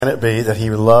Can it be that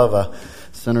he would love a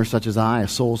sinner such as I, a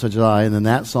soul such as I? And then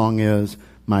that song is,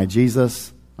 My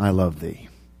Jesus, I Love Thee.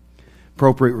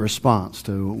 Appropriate response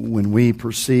to when we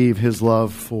perceive his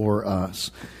love for us.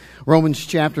 Romans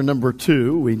chapter number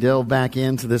 2, we delve back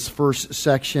into this first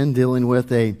section dealing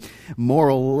with a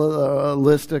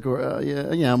moralistic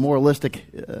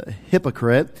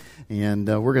hypocrite. And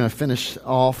we're going to finish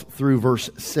off through verse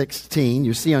 16.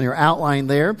 You see on your outline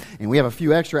there, and we have a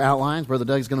few extra outlines. Brother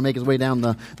Doug's going to make his way down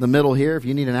the middle here. If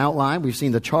you need an outline, we've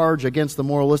seen the charge against the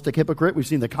moralistic hypocrite. We've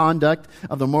seen the conduct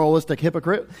of the moralistic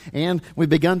hypocrite. And we've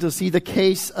begun to see the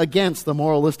case against the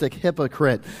moralistic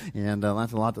hypocrite. And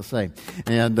that's a lot to say.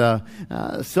 And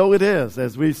so it is,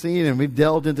 as we've seen, and we've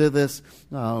delved into this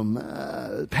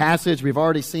passage. We've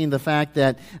already seen the fact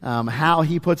that how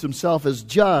he puts himself as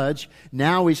judge.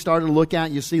 Now we start to look at,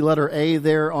 you see letter A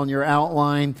there on your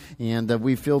outline, and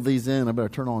we filled these in. I better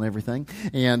turn on everything.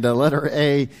 And letter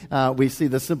A, we see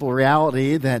the simple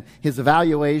reality that his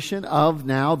evaluation of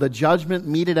now the judgment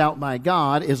meted out by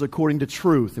God is according to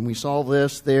truth. And we saw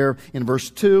this there in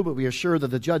verse 2, but we are sure that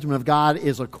the judgment of God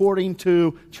is according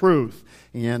to truth.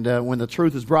 And when the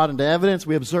truth is brought into evidence,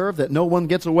 we observe that no one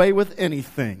gets away with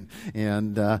anything.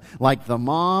 And like the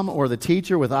mom or the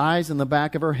teacher with eyes in the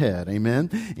back of her head. Amen?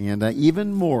 And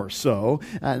even more so,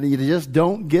 you just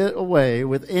don't get away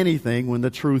with anything when the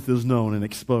truth is known and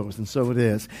exposed. And so it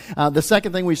is. The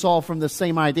second thing we saw from the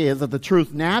same idea is that the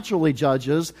truth naturally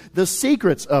judges the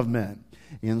secrets of men.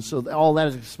 And so all that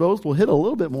is exposed. We'll hit a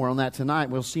little bit more on that tonight.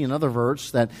 We'll see another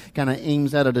verse that kind of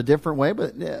aims at it a different way,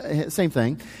 but same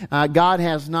thing. God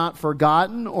has not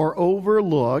forgotten or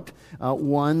overlooked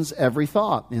one's every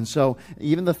thought. And so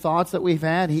even the thoughts that we've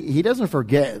had, he doesn't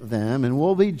forget them, and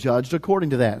we'll be judged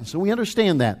according to that. And so we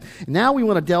understand that. Now we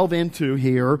want to delve into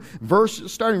here,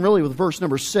 starting really with verse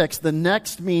number 6, the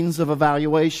next means of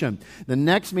evaluation. The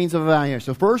next means of evaluation.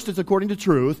 So first it's according to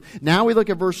truth. Now we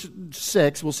look at verse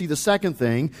 6. We'll see the second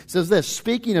thing. It says this,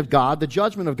 speaking of God, the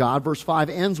judgment of God, verse 5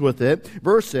 ends with it.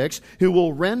 Verse 6, who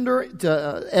will render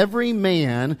to every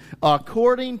man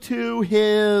according to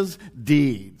his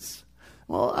deeds.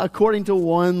 Well, according to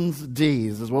one's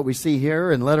deeds is what we see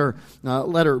here in letter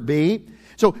B.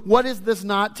 So what is this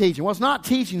not teaching? Well, it's not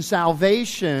teaching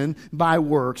salvation by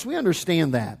works. We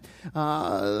understand that.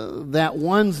 That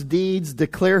one's deeds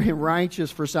declare him righteous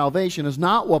for salvation is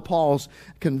not what Paul's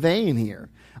conveying here.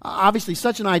 Obviously,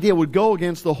 such an idea would go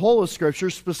against the whole of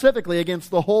Scripture, specifically against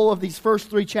the whole of these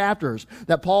first 3 chapters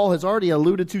that Paul has already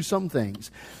alluded to some things.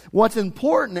 What's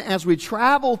important as we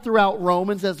travel throughout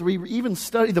Romans, as we even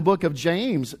study the book of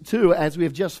James, too, as we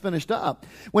have just finished up,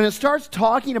 when it starts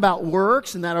talking about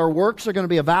works and that our works are going to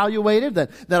be evaluated,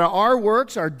 that our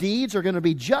works, our deeds are going to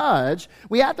be judged,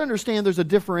 we have to understand there's a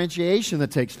differentiation that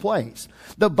takes place.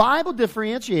 The Bible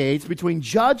differentiates between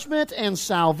judgment and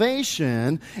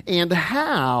salvation and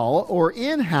how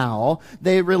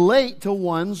they relate to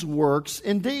one's works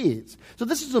and deeds. So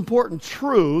this is important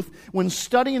truth when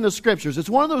studying the Scriptures. It's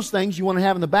one of those things you want to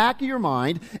have in the back of your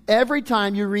mind every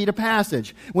time you read a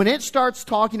passage. When it starts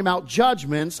talking about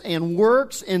judgments and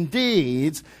works and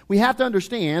deeds, we have to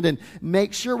understand and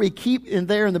make sure we keep in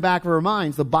the back of our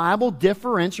minds, the Bible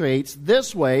differentiates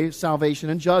this way, salvation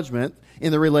and judgment,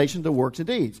 in the relation to works and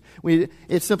deeds.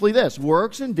 It's simply this.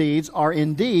 Works and deeds are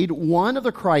indeed one of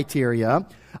the criteria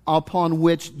upon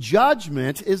which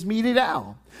judgment is meted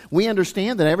out. We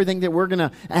understand that everything that we're going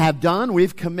to have done,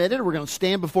 we've committed, we're going to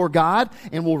stand before God,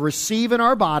 and we'll receive in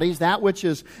our bodies that which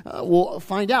is, we'll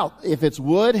find out if it's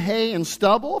wood, hay, and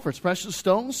stubble, if it's precious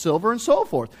stones, silver, and so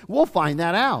forth. We'll find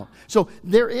that out. So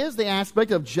there is the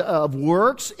aspect of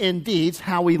works and deeds,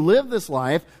 how we live this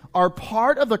life, are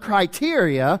part of the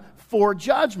criteria for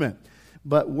judgment.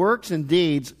 But works and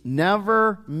deeds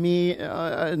never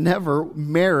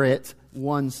merit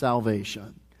one's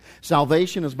salvation.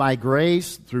 Salvation is by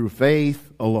grace through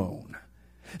faith alone.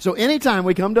 So anytime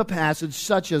we come to a passage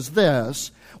such as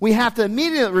this, we have to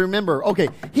immediately remember, okay,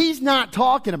 he's not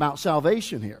talking about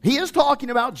salvation here. He is talking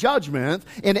about judgment,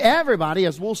 and everybody,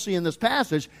 as we'll see in this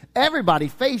passage, everybody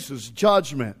faces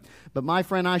judgment. But my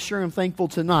friend, I sure am thankful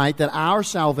tonight that our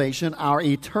salvation, our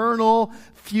eternal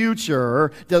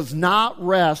future, does not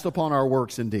rest upon our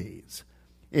works and deeds.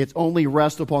 It's only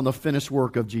rest upon the finished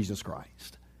work of Jesus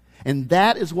Christ. And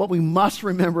that is what we must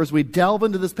remember as we delve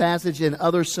into this passage and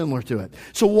others similar to it.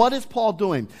 So what is Paul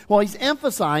doing? Well, he's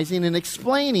emphasizing and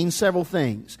explaining several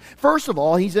things. First of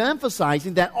all, he's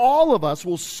emphasizing that all of us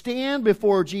will stand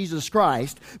before Jesus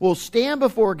Christ, will stand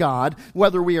before God,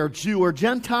 whether we are Jew or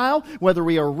Gentile, whether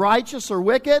we are righteous or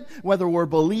wicked, whether we're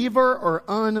believer or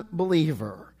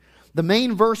unbeliever. The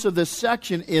main verse of this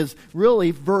section is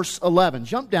really verse 11.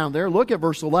 Jump down there, look at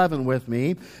verse 11 with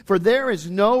me. For there is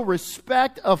no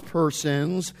respect of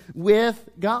persons with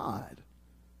God.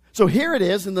 So here it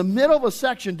is in the middle of a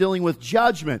section dealing with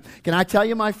judgment. Can I tell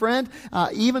you, my friend,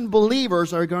 even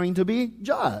believers are going to be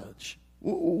judged.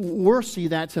 We'll see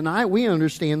that tonight. We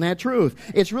understand that truth.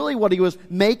 It's really what he was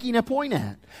making a point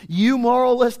at. You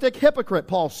moralistic hypocrite,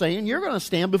 Paul's saying, you're going to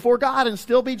stand before God and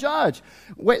still be judged.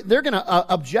 They're going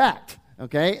to object.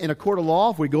 Okay, in a court of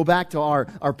law, if we go back to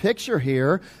our picture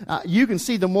here, you can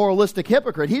see the moralistic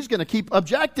hypocrite. He's going to keep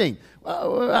objecting.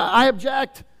 I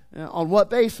object. On what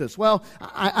basis? Well,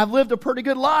 I've lived a pretty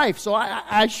good life, so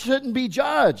I shouldn't be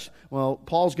judged. Well,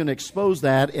 Paul's going to expose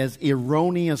that as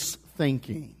erroneous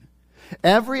thinking.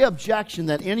 Every objection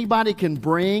that anybody can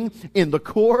bring in the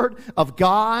court of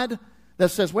God that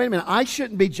says, wait a minute, I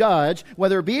shouldn't be judged,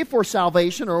 whether it be for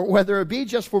salvation or whether it be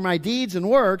just for my deeds and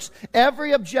works,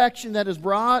 every objection that is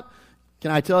brought,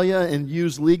 can I tell you, and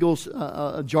use legal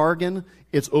jargon,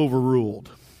 it's overruled.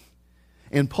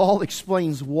 And Paul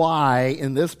explains why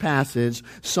in this passage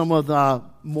some of the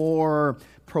more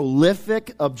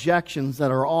prolific objections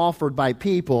that are offered by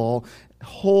people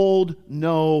hold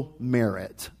no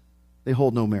merit. They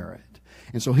hold no merit.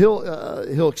 And so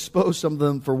he'll expose some of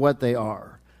them for what they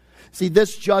are. See,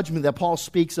 this judgment that Paul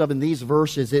speaks of in these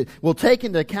verses, it will take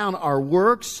into account our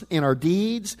works and our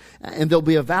deeds, and they'll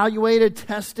be evaluated,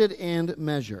 tested, and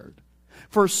measured.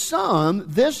 For some,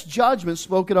 this judgment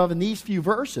spoken of in these few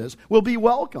verses will be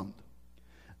welcomed.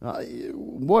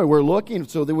 We're looking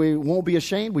so that we won't be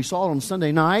ashamed. We saw it on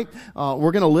Sunday night.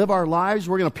 We're going to live our lives.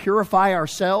 We're going to purify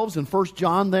ourselves in 1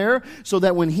 John there so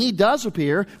that when He does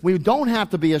appear, we don't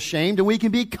have to be ashamed and we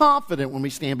can be confident when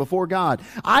we stand before God.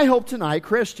 I hope tonight,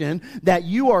 Christian, that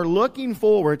you are looking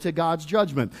forward to God's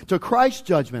judgment, to Christ's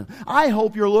judgment. I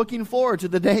hope you're looking forward to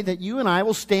the day that you and I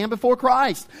will stand before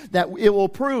Christ, that it will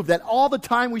prove that all the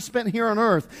time we spent here on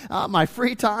earth, my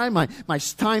free time, my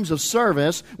times of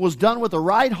service, was done with the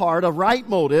right heart, a right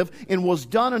motive, and was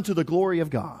done unto the glory of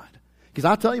God. Because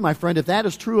I'll tell you, my friend, if that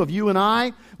is true of you and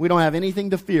I, we don't have anything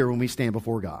to fear when we stand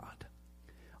before God.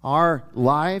 Our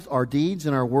lives, our deeds,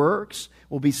 and our works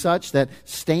will be such that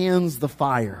stands the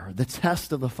fire, the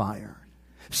test of the fire.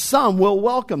 Some will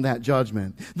welcome that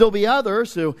judgment. There'll be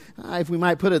others who, if we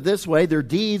might put it this way, their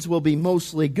deeds will be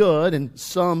mostly good and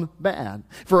some bad.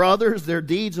 For others, their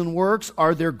deeds and works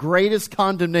are their greatest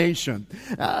condemnation.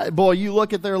 You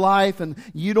look at their life and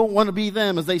you don't want to be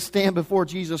them as they stand before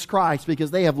Jesus Christ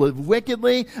because they have lived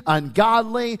wickedly,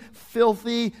 ungodly,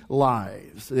 filthy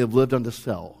lives. They have lived unto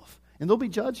self. And they'll be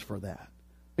judged for that.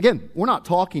 Again, we're not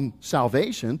talking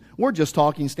salvation. We're just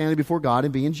talking standing before God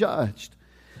and being judged.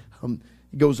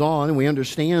 It goes on, and we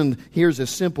understand here's a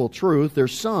simple truth.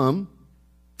 There's some,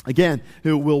 again,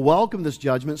 who will welcome this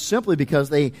judgment simply because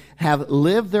they have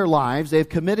lived their lives, they've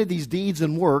committed these deeds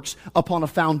and works upon a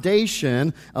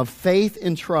foundation of faith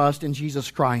and trust in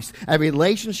Jesus Christ, a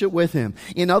relationship with Him.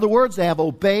 In other words, they have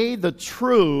obeyed the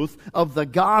truth of the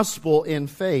gospel in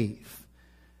faith.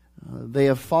 They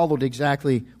have followed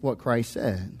exactly what Christ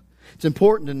said. It's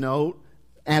important to note,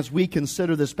 as we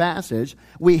consider this passage,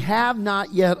 we have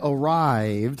not yet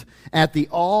arrived at the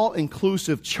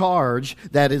all-inclusive charge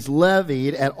that is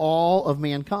levied at all of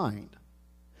mankind.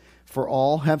 For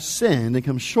all have sinned and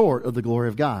come short of the glory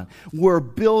of God. We're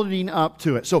building up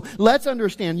to it. So let's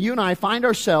understand, you and I find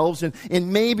ourselves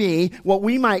in maybe what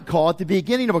we might call at the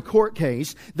beginning of a court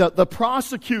case, the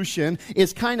prosecution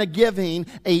is kind of giving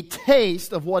a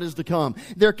taste of what is to come.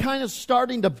 They're kind of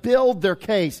starting to build their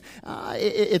case.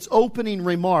 It's opening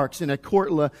remarks in a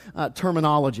court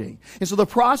terminology. And so the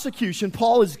prosecution,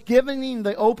 Paul is giving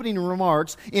the opening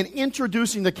remarks and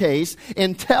introducing the case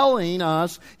and telling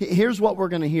us, here's what we're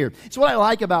going to hear. It's what I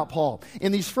like about Paul.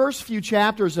 In these first few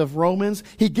chapters of Romans,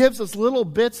 he gives us little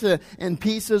bits and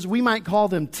pieces. We might call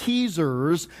them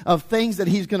teasers of things that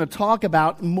he's going to talk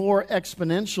about more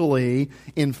exponentially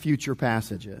in future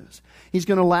passages. He's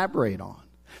going to elaborate on.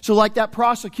 So like that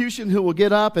prosecution who will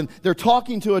get up and they're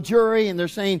talking to a jury and they're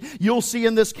saying, you'll see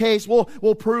in this case,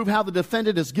 we'll prove how the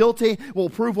defendant is guilty. We'll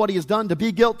prove what he has done to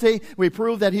be guilty. We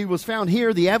prove that he was found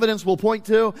here. The evidence will point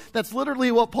to. That's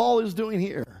literally what Paul is doing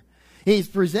here. He's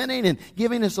presenting and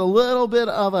giving us a little bit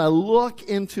of a look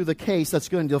into the case that's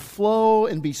going to flow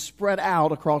and be spread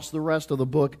out across the rest of the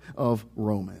book of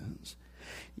Romans.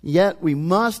 Yet we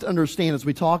must understand as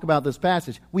we talk about this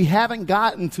passage, we haven't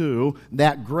gotten to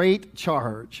that great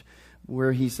charge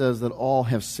where he says that all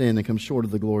have sinned and come short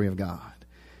of the glory of God.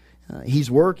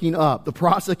 He's working up. The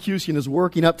prosecution is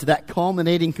working up to that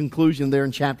culminating conclusion there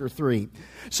in chapter 3.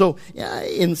 So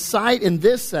in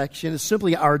this section is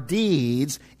simply our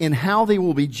deeds and how they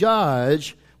will be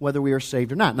judged, whether we are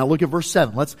saved or not. Now look at verse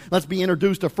 7. Let's be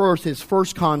introduced to his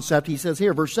first concept. He says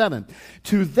here, verse 7,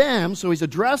 to them, so he's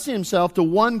addressing himself to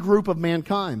one group of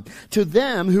mankind, to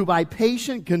them who by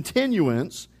patient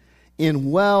continuance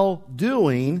in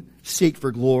well-doing seek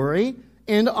for glory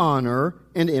and honor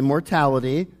and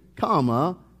immortality,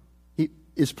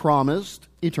 is promised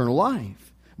eternal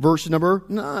life. Verse number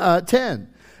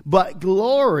 10. But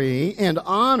glory and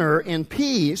honor and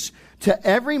peace to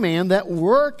every man that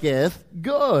worketh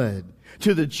good,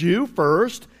 to the Jew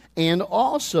first, and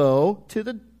also to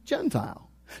the Gentile.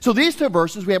 So these two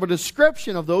verses, we have a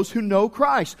description of those who know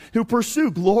Christ, who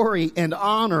pursue glory and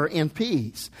honor and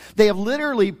peace. They have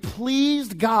literally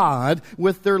pleased God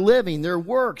with their living, their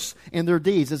works, and their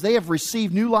deeds. As they have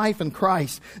received new life in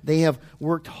Christ, they have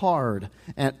worked hard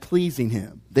at pleasing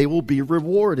Him. They will be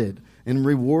rewarded, and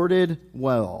rewarded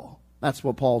well. That's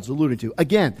what Paul's alluding to.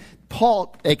 Again,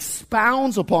 Paul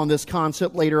expounds upon this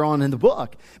concept later on in the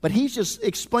book, but he's just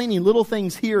explaining little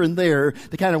things here and there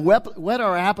to kind of whet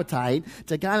our appetite,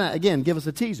 to kind of, again, give us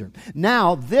a teaser.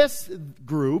 Now, this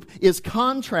group is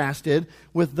contrasted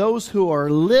with those who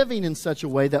are living in such a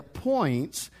way that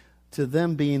points to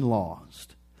them being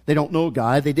lost. They don't know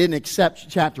God. They didn't accept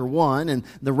chapter 1 and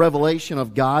the revelation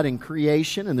of God and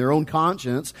creation and their own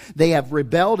conscience. They have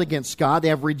rebelled against God. They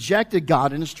have rejected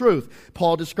God and His truth.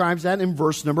 Paul describes that in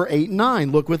verse number 8 and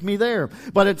 9. Look with me there.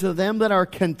 But unto them that are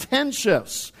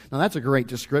contentious. Now that's a great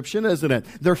description, isn't it?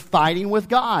 They're fighting with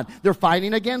God. They're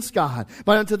fighting against God.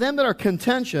 But unto them that are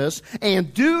contentious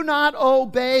and do not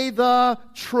obey the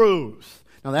truth.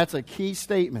 Now that's a key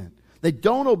statement. They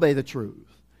don't obey the truth.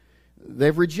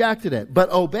 They've rejected it. But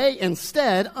obey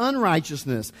instead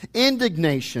unrighteousness,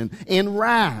 indignation, and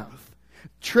wrath.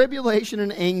 Tribulation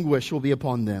and anguish will be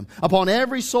upon them, upon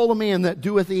every soul of man that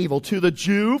doeth evil, to the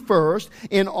Jew first,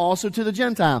 and also to the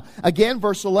Gentile. Again,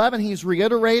 verse 11, he's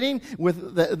reiterating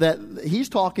that he's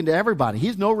talking to everybody.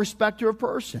 He's no respecter of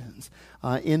persons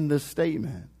in this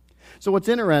statement. So what's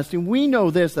interesting, we know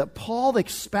this, that Paul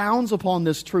expounds upon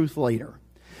this truth later.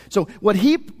 So what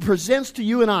he presents to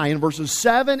you and I in verses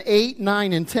 7, 8,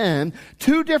 9, and 10,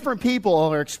 two different people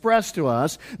are expressed to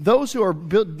us. Those who are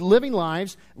living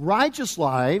lives, righteous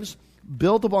lives,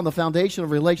 built upon the foundation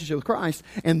of relationship with Christ,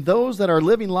 and those that are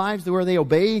living lives where they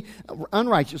obey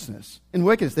unrighteousness and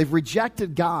wickedness. They've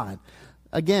rejected God.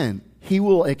 Again, he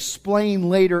will explain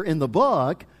later in the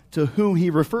book to whom he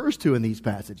refers to in these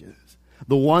passages.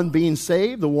 The one being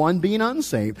saved, the one being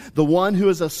unsaved. The one who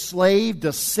is a slave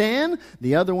to sin,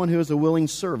 the other one who is a willing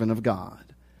servant of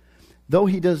God. Though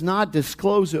he does not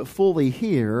disclose it fully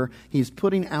here, he's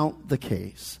putting out the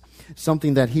case.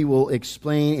 Something that he will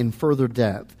explain in further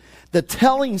depth. The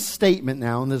telling statement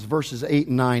now in this verses 8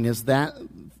 and 9 is that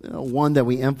one that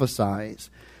we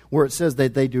emphasize, where it says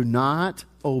that they do not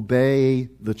obey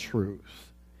the truth.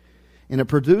 And it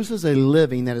produces a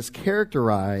living that is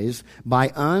characterized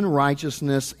by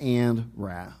unrighteousness and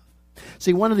wrath.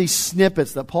 See, one of these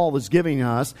snippets that Paul is giving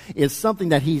us is something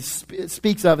that he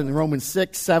speaks of in Romans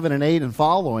 6, 7, and 8 and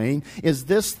following, is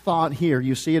this thought here.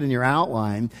 You see it in your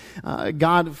outline. Let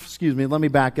me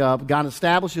back up. God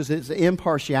establishes His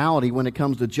impartiality when it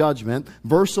comes to judgment,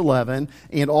 verse 11,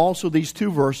 and also these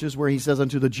two verses where he says,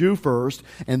 unto the Jew first,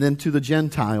 and then to the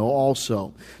Gentile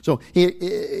also. So he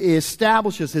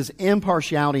establishes His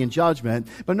impartiality in judgment.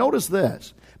 But notice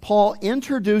this. Paul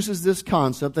introduces this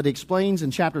concept that he explains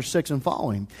in chapter 6 and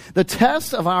following. The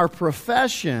test of our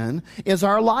profession is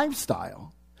our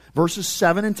lifestyle. Verses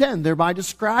 7 and 10, thereby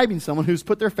describing someone who's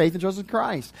put their faith and trust in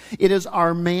Christ. It is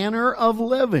our manner of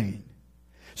living.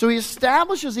 So he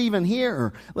establishes even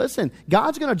here, listen,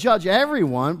 God's going to judge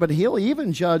everyone, but He'll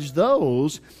even judge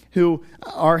those who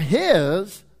are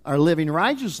His, are living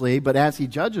righteously, but as He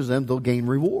judges them, they'll gain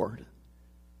reward.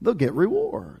 They'll get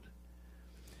reward.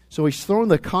 So he's thrown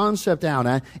the concept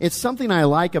out. It's something I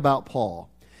like about Paul.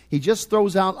 He just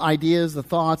throws out ideas, the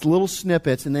thoughts, little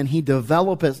snippets, and then he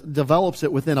develops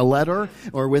it within a letter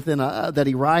or within that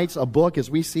he writes a book as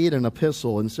we see it, an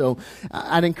epistle. And so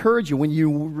I'd encourage you, when you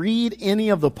read any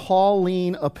of the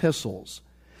Pauline epistles,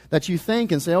 that you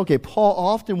think and say, okay, Paul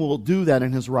often will do that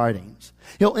in his writings.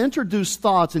 He'll introduce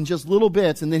thoughts in just little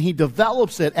bits, and then he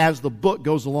develops it as the book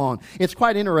goes along. It's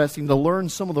quite interesting to learn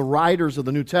some of the writers of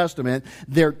the New Testament,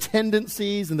 their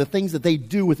tendencies and the things that they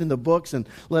do within the books and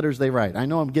letters they write. I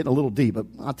know I'm getting a little deep, but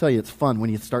I'll tell you, it's fun when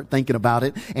you start thinking about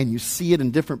it and you see it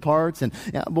in different parts, and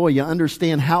boy, you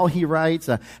understand how he writes,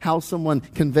 how someone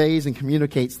conveys and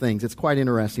communicates things. It's quite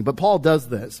interesting. But Paul does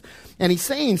this, and he's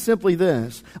saying simply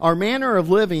this: our manner of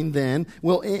living then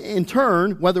will in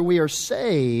turn, whether we are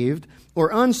saved or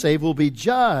unsaved, will be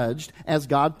judged as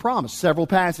God promised. Several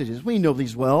passages. We know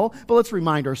these well, but let's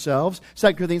remind ourselves.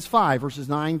 2 Corinthians 5, verses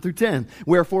 9 through 10.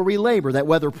 Wherefore we labor, that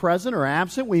whether present or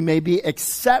absent, we may be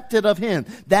accepted of Him.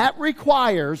 That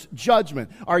requires judgment.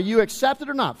 Are you accepted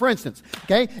or not? For instance,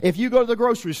 okay, if you go to the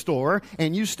grocery store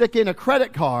and you stick in a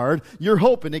credit card, you're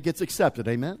hoping it gets accepted.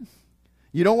 Amen?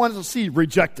 You don't want to see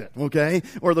rejected, okay?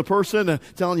 Or the person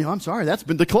telling you, I'm sorry, that's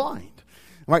been declined.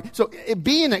 Right? So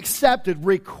being accepted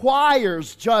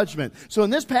requires judgment. So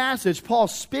in this passage, Paul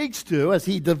speaks to, as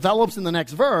he develops in the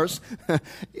next verse,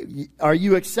 are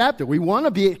you accepted? We want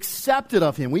to be accepted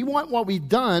of Him. We want what we've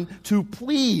done to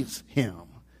please Him.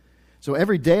 So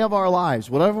every day of our lives,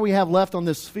 whatever we have left on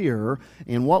this sphere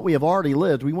and what we have already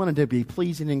lived, we want it to be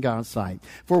pleasing in God's sight.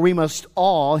 For we must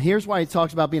all, here's why he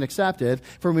talks about being accepted,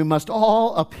 for we must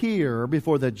all appear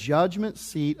before the judgment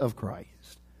seat of Christ.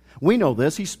 We know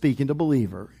this. He's speaking to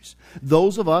believers.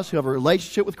 Those of us who have a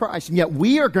relationship with Christ. And yet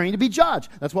we are going to be judged.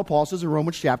 That's what Paul says in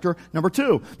Romans chapter number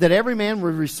 2. That every man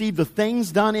will receive the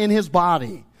things done in his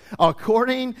body,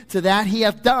 according to that he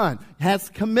hath done, has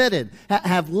committed,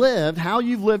 have lived, how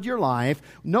you've lived your life.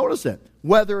 Notice it.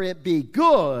 Whether it be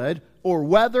good or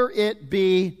whether it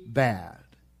be bad.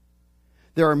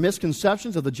 There are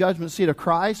misconceptions of the judgment seat of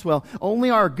Christ. Well,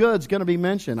 only our good's going to be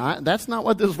mentioned. That's not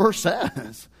what this verse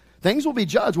says. Things will be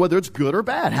judged whether it's good or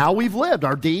bad, how we've lived,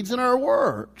 our deeds and our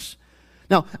works.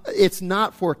 Now, it's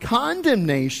not for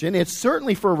condemnation. It's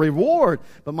certainly for reward.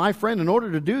 But my friend, in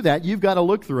order to do that, you've got to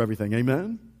look through everything.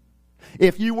 Amen?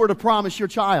 If you were to promise your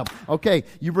child, okay,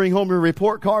 you bring home your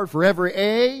report card for every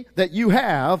A that you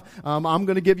have, I'm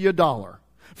going to give you $1.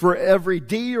 For every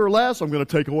D or less, I'm going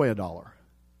to take away $1.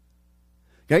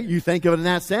 Okay, you think of it in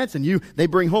that sense, and they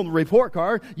bring home the report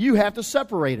card, you have to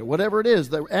separate it, whatever it is,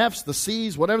 the F's, the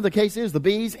C's, whatever the case is, the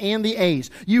B's and the A's.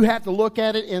 You have to look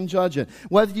at it and judge it.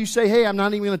 Whether you say, hey, I'm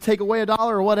not even going to take away $1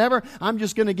 or whatever, I'm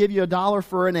just going to give you $1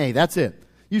 for an A. That's it.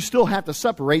 You still have to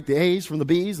separate the A's from the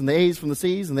B's and the A's from the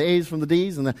C's and the A's from the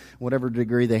D's and the whatever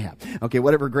degree they have. Okay,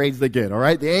 whatever grades they get, all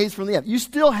right? The A's from the F. You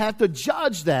still have to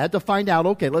judge that to find out,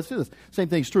 okay, let's do this. Same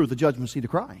thing's true with the judgment seat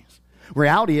of Christ.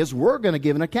 Reality is we're going to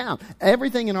give an account.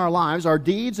 Everything in our lives, our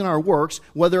deeds and our works,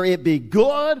 whether it be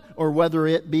good or whether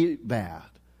it be bad,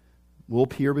 will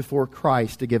appear before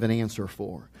Christ to give an answer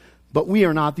for. But we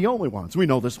are not the only ones. We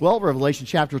know this well. Revelation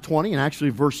chapter 20 and actually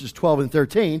verses 12 and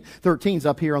 13. 13's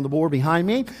up here on the board behind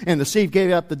me. And the sea gave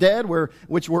up the dead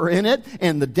which were in it.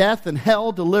 And the death and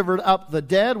hell delivered up the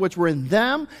dead which were in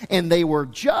them. And they were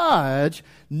judged,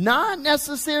 not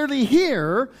necessarily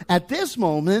here at this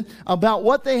moment about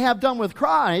what they have done with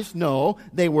Christ. No,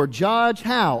 they were judged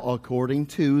how? According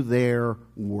to their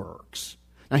works.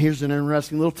 Now here's an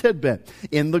interesting little tidbit.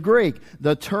 In the Greek,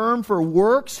 the term for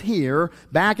works here,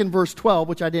 back in verse 12,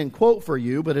 which I didn't quote for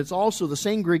you, but it's also the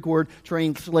same Greek word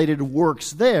translated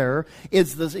works there,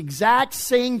 is the exact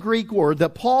same Greek word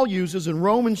that Paul uses in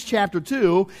Romans chapter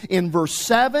 2 in verse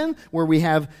 7, where we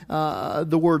have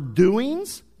the word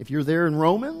doings, if you're there in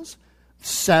Romans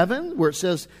 7, where it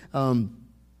says, to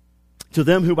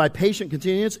them who by patient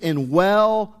continuance in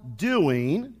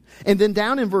well-doing. And then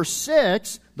down in verse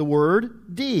 6, the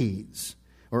word deeds.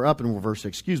 Or up in verse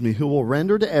 6, who will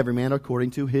render to every man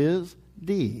according to his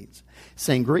deeds.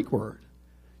 Same Greek word.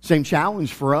 Same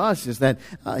challenge for us is that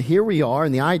here we are,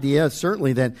 and the idea is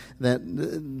certainly that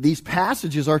these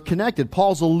passages are connected.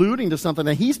 Paul's alluding to something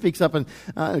that he speaks up in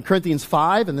Corinthians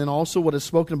 5, and then also what is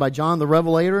spoken by John the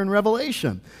Revelator in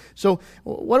Revelation. So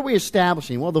what are we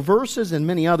establishing? Well, the verses and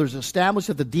many others establish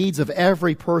that the deeds of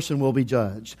every person will be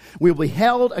judged. We will be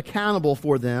held accountable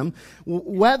for them,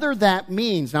 whether that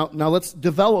means, now let's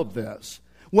develop this,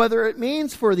 whether it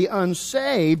means for the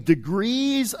unsaved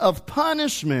degrees of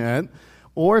punishment,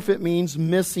 or if it means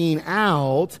missing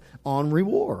out on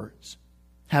rewards.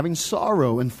 Having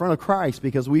sorrow in front of Christ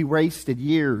because we wasted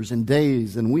years and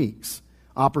days and weeks,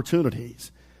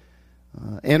 opportunities,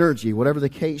 energy, whatever the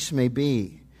case may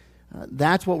be.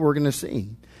 That's what we're going to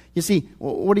see. You see,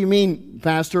 what do you mean,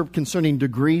 Pastor, concerning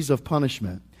degrees of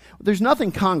punishment? There's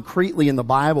nothing concretely in the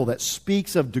Bible that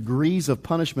speaks of degrees of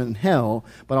punishment in hell,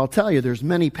 but I'll tell you, there's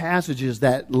many passages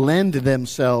that lend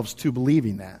themselves to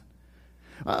believing that.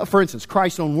 For instance,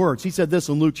 Christ's own words. He said this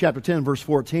in Luke chapter 10, verse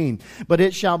 14. But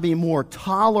it shall be more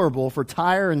tolerable for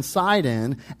Tyre and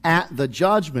Sidon at the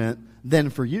judgment than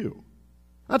for you.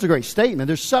 That's a great statement.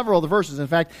 There's several other verses. In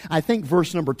fact, I think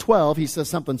verse number 12, he says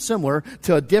something similar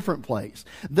to a different place.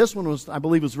 This one was, I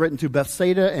believe, was written to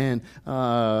Bethsaida and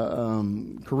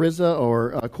Chorazin.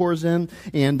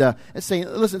 And it's saying,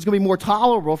 listen, it's going to be more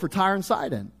tolerable for Tyre and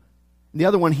Sidon. The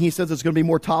other one, he says it's going to be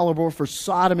more tolerable for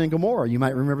Sodom and Gomorrah. You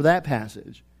might remember that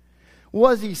passage.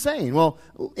 What is he saying? Well,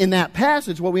 in that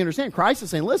passage, what we understand, Christ is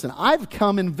saying, listen, I've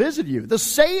come and visited you. The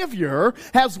Savior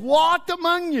has walked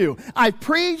among you. I've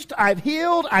preached, I've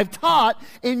healed, I've taught,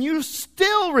 and you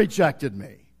still rejected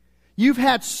me. You've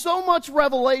had so much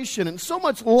revelation and so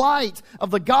much light of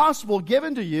the gospel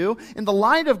given to you in the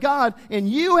light of God, and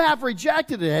you have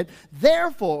rejected it.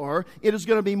 Therefore, it is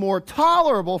going to be more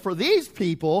tolerable for these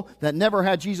people that never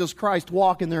had Jesus Christ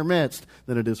walk in their midst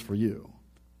than it is for you.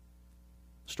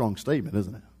 Strong statement,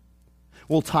 isn't it?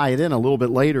 We'll tie it in a little bit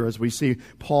later as we see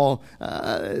Paul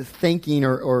thinking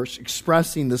or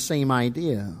expressing the same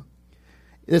idea.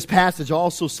 This passage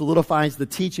also solidifies the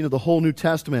teaching of the whole New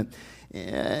Testament,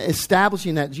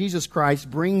 establishing that Jesus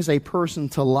Christ brings a person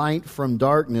to light from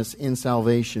darkness in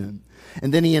salvation.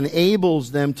 And then he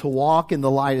enables them to walk in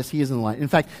the light as he is in the light. In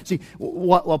fact, see,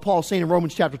 what Paul's saying in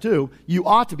Romans chapter 2, you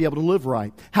ought to be able to live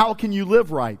right. How can you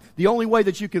live right? The only way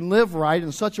that you can live right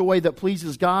in such a way that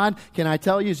pleases God, can I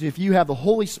tell you, is if you have the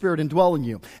Holy Spirit indwelling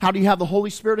you. How do you have the Holy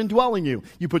Spirit indwelling you?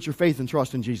 You put your faith and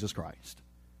trust in Jesus Christ.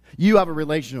 You have a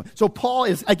relationship. So Paul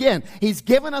is, again, he's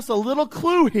given us a little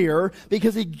clue here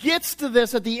because he gets to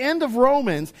this at the end of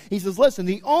Romans. He says, listen,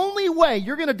 the only way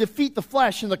you're going to defeat the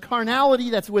flesh and the carnality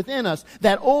that's within us,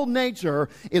 that old nature,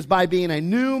 is by being a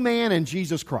new man in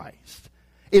Jesus Christ.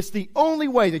 It's the only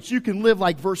way that you can live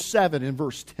like verse 7 and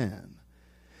verse 10.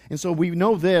 And so we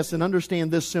know this and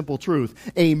understand this simple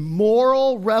truth. A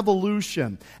moral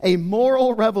revolution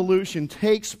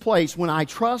takes place when I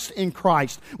trust in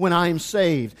Christ, when I am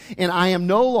saved, and I am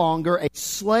no longer a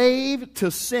slave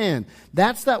to sin.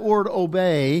 That's that word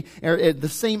obey, or the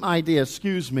same idea, as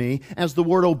the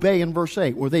word obey in verse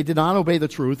 8, where they did not obey the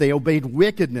truth, they obeyed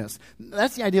wickedness.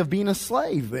 That's the idea of being a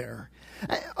slave there.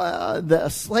 The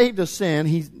slave to sin,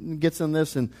 he gets in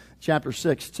this in chapter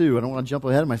 6 too. I don't want to jump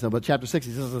ahead of myself, but chapter 6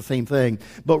 he says the same thing.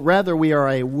 But rather we are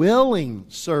a willing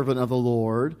servant of the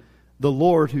Lord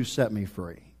who set me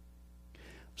free.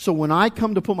 So when I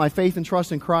come to put my faith and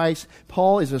trust in Christ,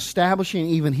 Paul is establishing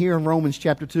even here in Romans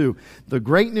chapter 2. The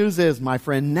great news is, my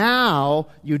friend, now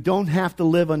you don't have to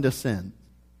live unto sin.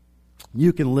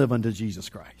 You can live unto Jesus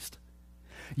Christ.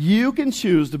 You can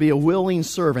choose to be a willing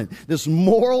servant. This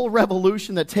moral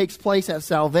revolution that takes place at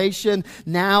salvation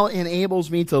now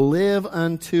enables me to live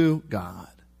unto God.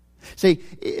 See,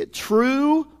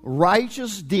 true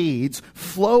righteous deeds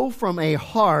flow from a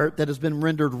heart that has been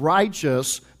rendered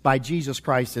righteous by Jesus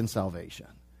Christ in salvation.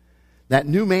 That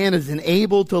new man is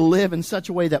enabled to live in such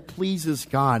a way that pleases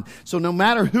God. So no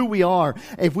matter who we are,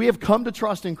 if we have come to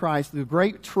trust in Christ, the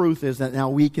great truth is that now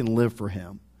we can live for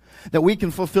Him. That we can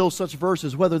fulfill such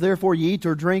verses, whether therefore you eat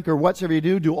or drink or whatsoever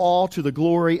you do all to the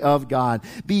glory of God.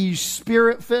 Be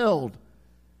Spirit-filled.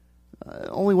 The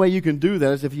only way you can do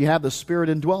that is if you have the Spirit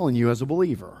indwelling you as a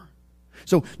believer.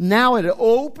 So now it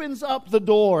opens up the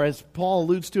door, as Paul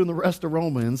alludes to in the rest of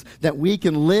Romans, that we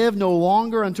can live no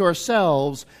longer unto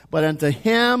ourselves, but unto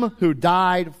Him who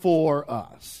died for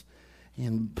us.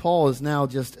 And Paul is now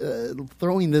just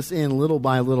throwing this in little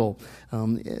by little.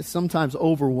 Sometimes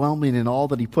overwhelming in all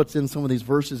that he puts in some of these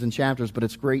verses and chapters, but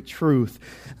it's great truth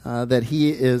that he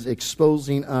is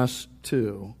exposing us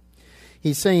to.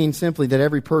 He's saying simply that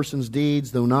every person's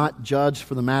deeds, though not judged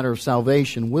for the matter of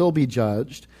salvation, will be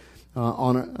judged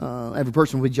every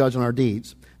person will be judged on our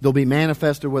deeds. They'll be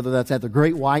manifested, whether that's at the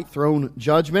great white throne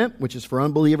judgment, which is for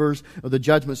unbelievers, or the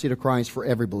judgment seat of Christ for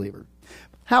every believer.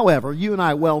 However, you and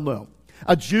I well know,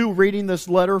 a Jew reading this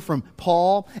letter from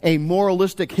Paul, a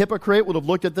moralistic hypocrite, would have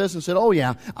looked at this and said, oh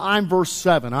yeah, I'm verse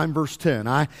 7, I'm verse 10.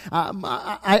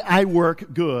 I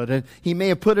work good. And he may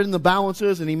have put it in the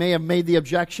balances and he may have made the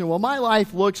objection, well, my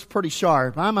life looks pretty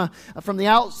sharp. From the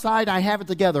outside, I have it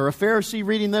together. A Pharisee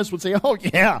reading this would say, oh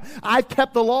yeah, I've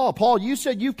kept the law. Paul, you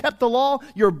said you've kept the law.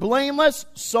 You're blameless.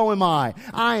 So am I.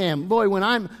 I am. Boy, when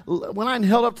I'm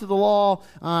held up to the law,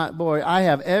 I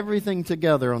have everything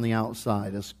together on the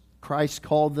outside. As Christ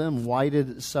called them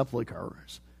whited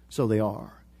sepulchres. So they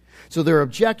are. So their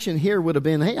objection here would have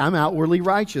been, hey, I'm outwardly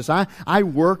righteous. I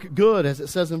work good, as it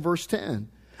says in verse 10.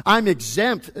 I'm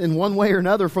exempt in one way or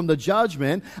another from the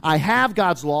judgment. I have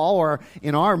God's law, or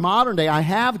in our modern day, I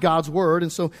have God's word,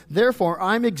 and so therefore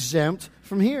I'm exempt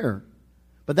from here.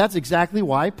 But that's exactly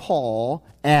why Paul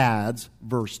adds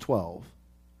verse 12.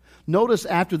 Notice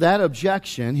after that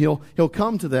objection, he'll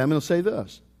come to them and he'll say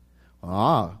this.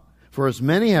 For as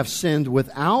many have sinned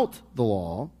without the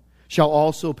law, shall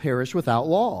also perish without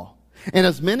law. And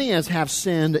as many as have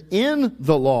sinned in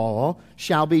the law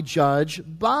shall be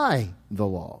judged by the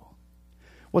law.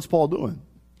 What's Paul doing?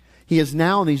 He is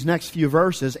now, in these next few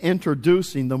verses,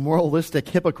 introducing the moralistic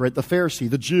hypocrite, the Pharisee,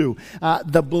 the Jew,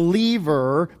 the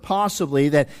believer, possibly,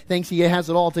 that thinks he has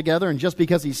it all together, and just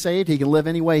because he's saved, he can live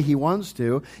any way he wants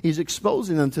to. He's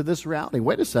exposing them to this reality.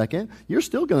 Wait a second, you're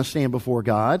still going to stand before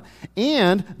God,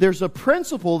 and there's a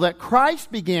principle that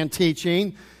Christ began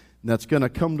teaching that's going to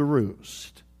come to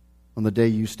roost on the day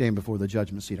you stand before the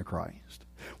judgment seat of Christ.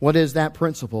 What is that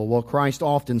principle? Well, Christ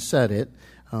often said it.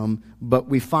 But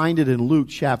we find it in Luke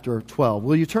chapter 12.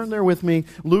 Will you turn there with me?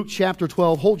 Luke chapter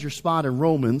 12. Hold your spot in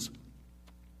Romans.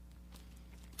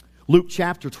 Luke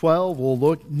chapter 12. We'll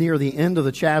look near the end of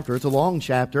the chapter. It's a long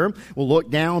chapter. We'll look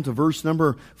down to verse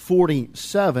number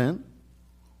 47.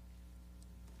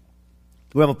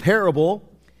 We have a parable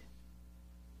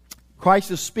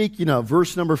Christ is speaking of.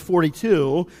 Verse number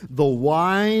 42. The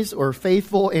wise or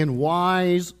faithful and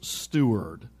wise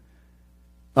steward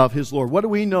of his Lord. What do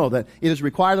we know? That it is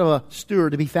required of a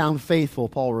steward to be found faithful.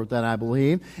 Paul wrote that, I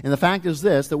believe. And the fact is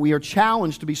this, that we are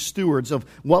challenged to be stewards of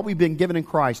what we've been given in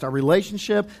Christ. Our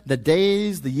relationship, the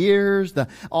days, the years,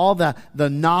 all the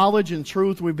knowledge and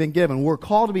truth we've been given. We're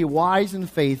called to be wise and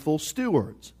faithful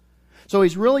stewards. So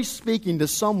he's really speaking to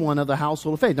someone of the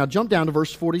household of faith. Now jump down to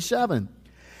verse 47.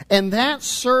 And that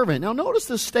servant, now notice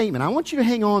this statement. I want you to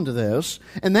hang on to this.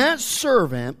 And that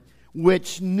servant,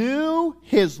 which knew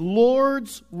his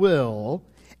Lord's will,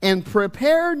 and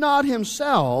prepared not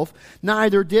himself,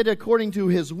 neither did according to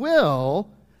his will,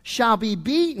 shall be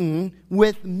beaten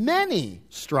with many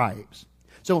stripes.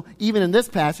 So even in this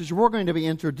passage, we're going to be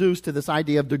introduced to this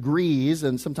idea of degrees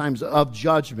and sometimes of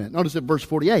judgment. Notice at verse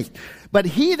 48. But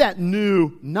he that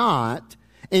knew not,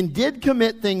 and did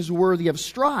commit things worthy of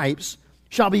stripes,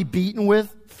 shall be beaten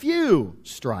with few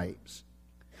stripes.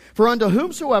 For unto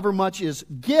whomsoever much is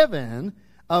given,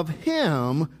 of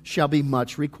him shall be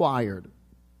much required.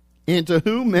 And to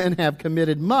whom men have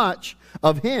committed much,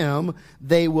 of him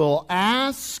they will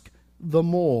ask the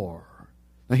more.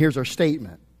 Now here's our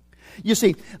statement. You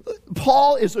see,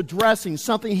 Paul is addressing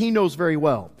something he knows very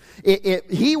well.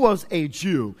 He was a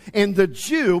Jew, and the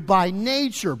Jew, by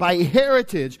nature, by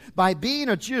heritage, by being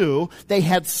a Jew, they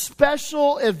had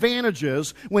special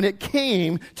advantages when it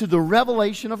came to the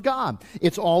revelation of God.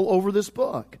 It's all over this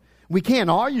book. We can't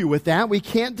argue with that. We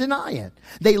can't deny it.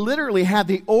 They literally had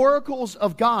the oracles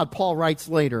of God, Paul writes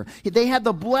later. They had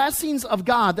the blessings of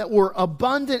God that were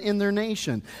abundant in their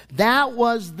nation. That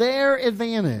was their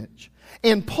advantage.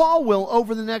 And Paul will,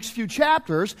 over the next few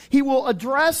chapters, he will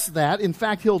address that. In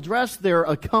fact, he'll address their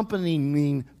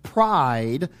accompanying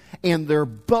pride and their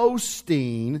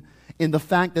boasting in the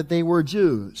fact that they were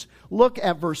Jews. Look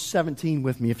at verse 17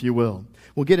 with me, if you will.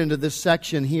 We'll get into this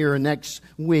section here next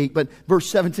week, but verse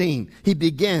 17, he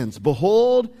begins,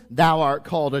 Behold, thou art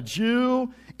called a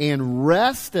Jew, and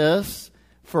restest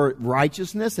for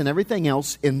righteousness and everything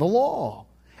else in the law.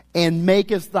 And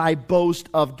makest thy boast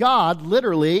of God,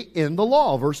 literally, in the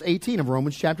law. Verse 18 of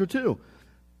Romans chapter 2.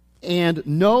 And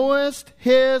knowest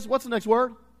his, what's the next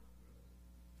word?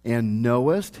 And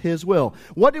knowest his will.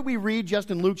 What did we read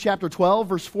just in Luke chapter 12,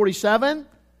 verse 47?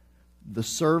 The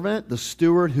servant, the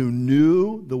steward who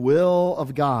knew the will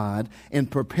of God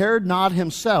and prepared not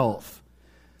himself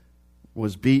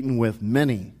was beaten with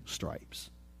many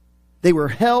stripes. They were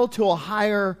held to a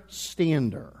higher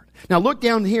standard. Now look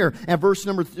down here at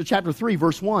chapter 3,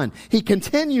 verse 1. He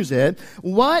continues it.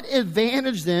 What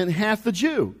advantage then hath the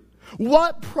Jew?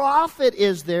 What profit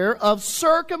is there of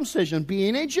circumcision,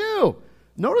 being a Jew?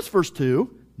 Notice verse 2.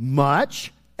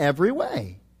 Much every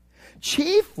way.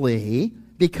 Chiefly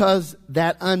because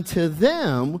that unto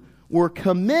them were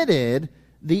committed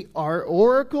the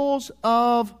oracles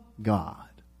of God.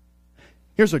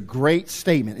 Here's a great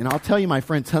statement. And I'll tell you, my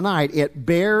friend, tonight it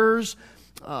bears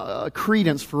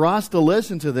credence for us to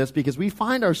listen to this because we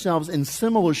find ourselves in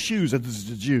similar shoes as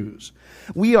the Jews.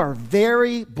 We are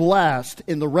very blessed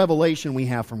in the revelation we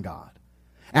have from God.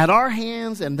 At our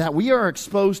hands and that we are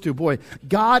exposed to, boy,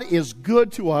 God is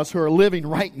good to us who are living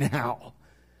right now.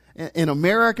 In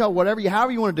America,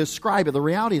 however you want to describe it, the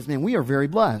reality is, man, we are very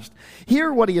blessed.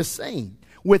 Hear what he is saying.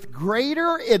 With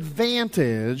greater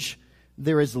advantage,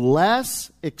 there is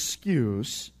less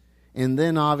excuse. And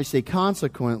then, obviously,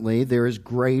 consequently, there is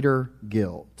greater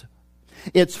guilt.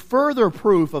 It's further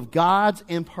proof of God's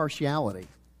impartiality.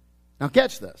 Now,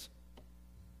 catch this.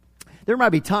 There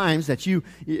might be times that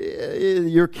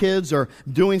your kids are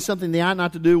doing something they ought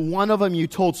not to do. One of them you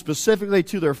told specifically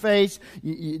to their face,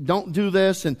 you don't do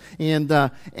this, and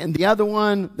the other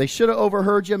one, they should have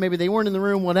overheard you. Maybe they weren't in the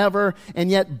room, whatever,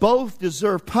 and yet both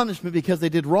deserve punishment because they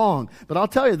did wrong. But I'll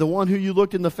tell you, the one who you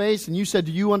looked in the face and you said,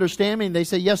 "Do you understand me?" and they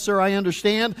say, "Yes, sir, I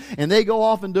understand," and they go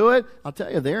off and do it, I'll tell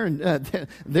you, they're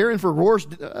in for worse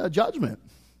judgment.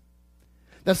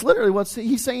 That's literally what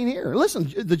he's saying here.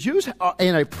 Listen, the Jews are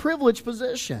in a privileged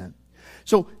position.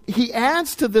 So he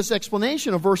adds to this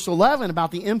explanation of verse 11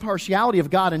 about the impartiality of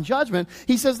God in judgment.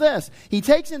 He says this: he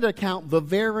takes into account the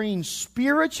varying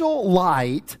spiritual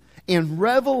light and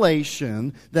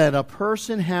revelation that a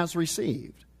person has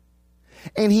received.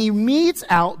 And he metes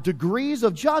out degrees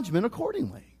of judgment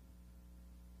accordingly.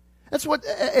 That's what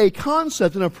a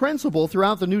concept and a principle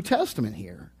throughout the New Testament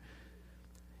here.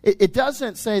 It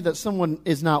doesn't say that someone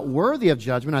is not worthy of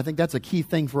judgment. I think that's a key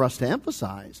thing for us to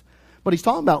emphasize. But he's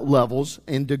talking about levels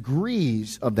and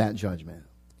degrees of that judgment.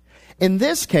 In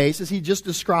this case, as he just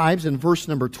describes in verse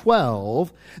number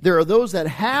 12, there are those that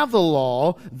have the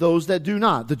law, those that do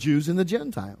not, the Jews and the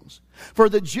Gentiles. For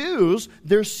the Jews,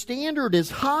 their standard is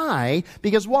high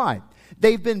because why?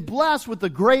 They've been blessed with the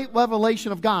great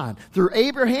revelation of God through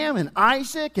Abraham and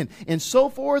Isaac and so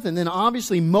forth. And then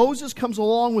obviously Moses comes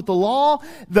along with the law.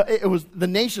 It was the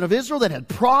nation of Israel that had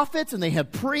prophets and they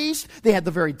had priests. They had the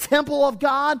very temple of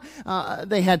God.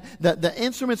 They had the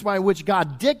instruments by which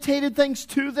God dictated things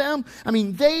to them. I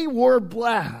mean, they were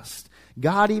blessed.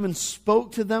 God even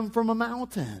spoke to them from a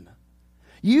mountain.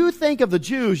 You think of the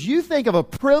Jews, you think of a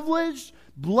privileged,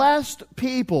 blessed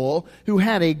people who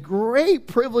had a great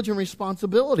privilege and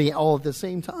responsibility all at the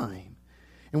same time.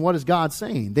 And what is God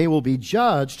saying? They will be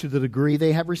judged to the degree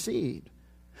they have received.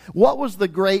 What was the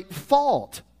great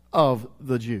fault of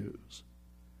the Jews?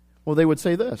 Well, they would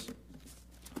say this: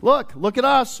 Look at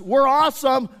us. We're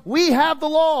awesome. We have the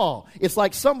law. It's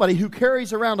like somebody who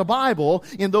carries around a Bible,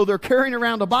 and though they're carrying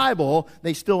around a Bible,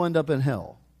 they still end up in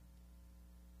hell.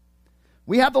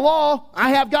 We have the law.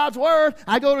 I have God's Word.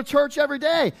 I go to church every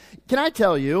day. Can I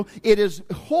tell you, it is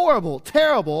horrible,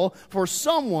 terrible for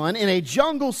someone in a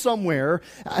jungle somewhere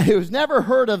who's never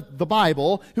heard of the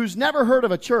Bible, who's never heard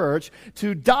of a church,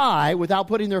 to die without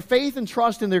putting their faith and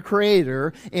trust in their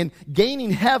Creator and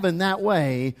gaining heaven that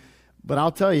way. But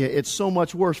I'll tell you, it's so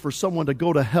much worse for someone to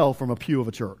go to hell from a pew of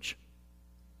a church.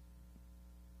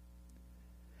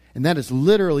 And that is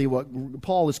literally what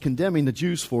Paul is condemning the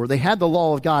Jews for. They had the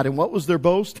law of God, and what was their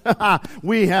boast?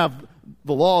 We have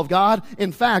the law of God.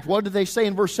 In fact, what did they say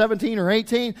in verse 17 or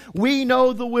 18? We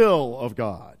know the will of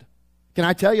God. Can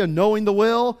I tell you, knowing the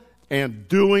will and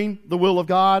doing the will of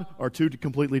God are two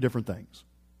completely different things.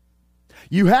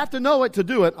 You have to know it to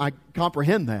do it. I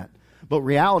comprehend that. But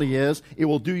reality is, it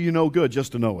will do you no good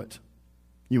just to know it.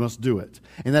 You must do it.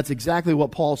 And that's exactly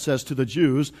what Paul says to the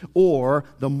Jews, or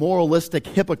the moralistic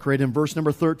hypocrite in verse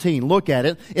number 13. Look at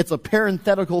it. It's a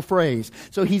parenthetical phrase.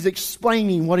 So he's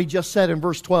explaining what he just said in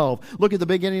verse 12. Look at the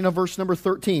beginning of verse number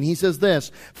 13. He says this: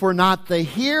 For not the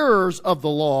hearers of the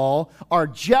law are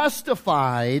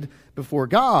justified before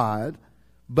God,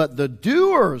 but the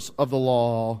doers of the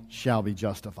law shall be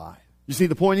justified. You see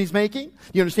the point he's making?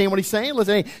 You understand what he's saying?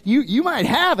 Listen, you might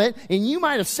have it, and you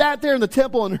might have sat there in the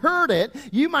temple and heard it.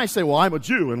 You might say, well, I'm a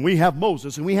Jew, and we have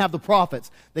Moses, and we have the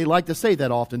prophets. They like to say that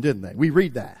often, didn't they? We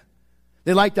read that.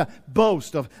 They like to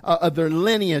boast of their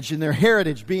lineage and their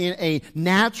heritage being a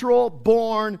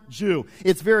natural-born Jew.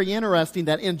 It's very interesting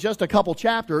that in just a couple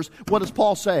chapters, what does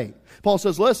Paul say? Paul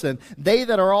says, listen, they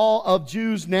that are all of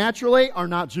Jews naturally are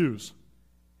not Jews.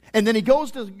 And then he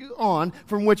goes on,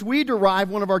 from which we derive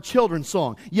one of our children's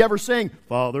songs. You ever sing,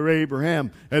 Father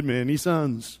Abraham had many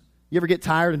sons? You ever get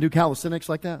tired and do calisthenics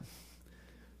like that?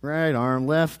 Right arm,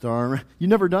 left arm. You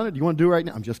never done it? Do you want to do it right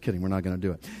now? I'm just kidding. We're not going to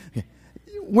do it. Okay.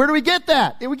 Where do we get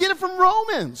that? We get it from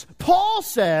Romans. Paul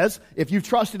says, if you've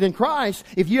trusted in Christ,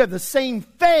 if you have the same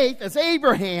faith as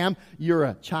Abraham, you're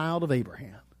a child of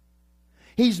Abraham.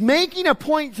 He's making a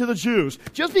point to the Jews.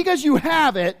 Just because you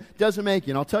have it doesn't make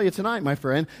you. And I'll tell you tonight, my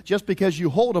friend, just because you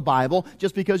hold a Bible,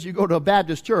 just because you go to a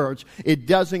Baptist church, it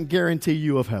doesn't guarantee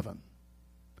you of heaven.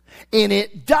 And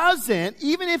it doesn't,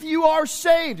 even if you are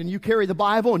saved and you carry the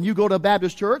Bible and you go to a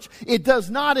Baptist church, it does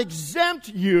not exempt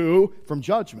you from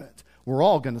judgment. We're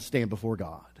all going to stand before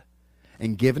God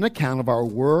and give an account of our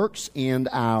works and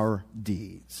our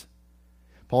deeds.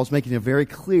 Paul's making a very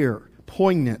clear,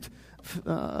 poignant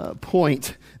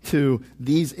point to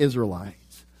these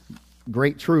Israelites.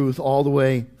 Great truth all the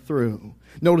way through.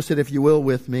 Notice it, if you will,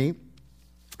 with me,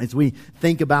 as we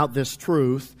think about this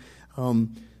truth.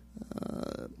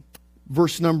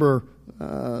 Verse number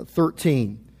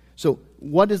 13. So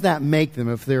what does that make them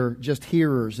if they're just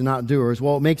hearers and not doers?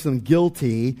 Well, it makes them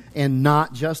guilty and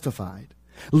not justified.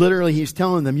 Literally, he's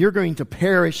telling them, you're going to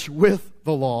perish with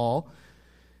the law.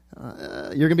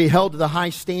 You're going to be held to the high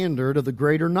standard of the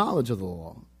greater knowledge of the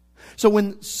law. So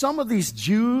when some of these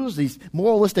Jews, these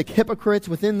moralistic hypocrites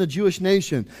within the Jewish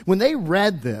nation, when they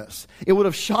read this, it would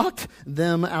have shocked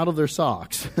them out of their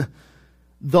socks.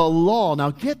 The law,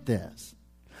 now get this,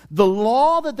 the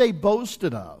law that they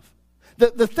boasted of,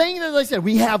 the thing that they said,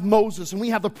 we have Moses and we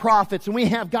have the prophets and we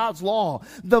have God's law,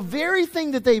 the very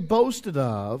thing that they boasted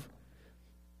of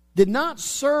did not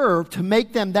serve to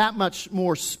make them that much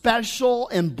more special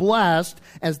and blessed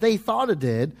as they thought it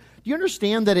did. Do you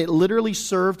understand that it literally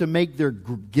served to make their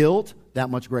guilt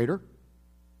that much greater?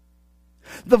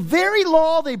 The very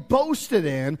law they boasted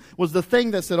in was the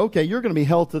thing that said, okay, you're going to be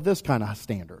held to this kind of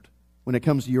standard when it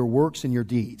comes to your works and your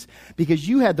deeds, because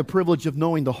you had the privilege of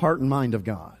knowing the heart and mind of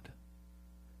God.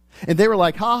 And they were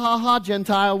like, ha, ha, ha,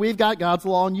 Gentile, we've got God's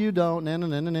law and you don't. Nah, nah,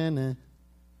 nah, nah, nah.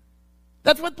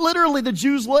 That's what literally the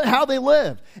Jews, how they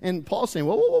lived. And Paul's saying,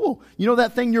 whoa, whoa, whoa, you know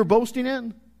that thing you're boasting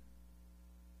in?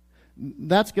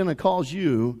 That's going to cause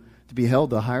you to be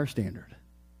held to a higher standard.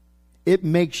 It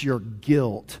makes your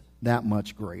guilt that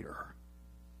much greater.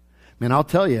 Man, I'll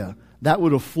tell you, that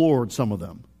would have floored some of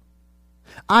them.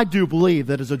 I do believe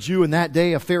that as a Jew in that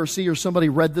day, a Pharisee or somebody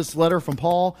read this letter from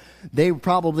Paul, they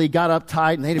probably got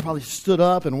uptight and they probably stood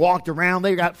up and walked around.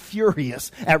 They got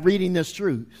furious at reading this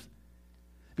truth.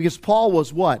 Because Paul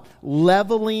was what?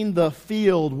 Leveling the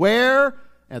field. Where?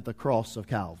 At the cross of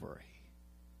Calvary.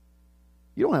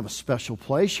 You don't have a special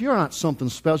place. You're not something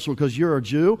special because you're a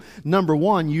Jew. Number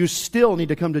one, you still need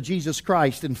to come to Jesus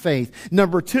Christ in faith.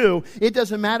 Number two, it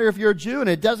doesn't matter if you're a Jew and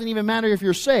it doesn't even matter if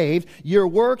you're saved. Your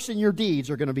works and your deeds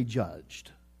are going to be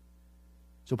judged.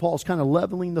 So Paul's kind of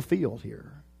leveling the field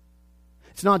here.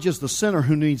 It's not just the sinner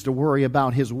who needs to worry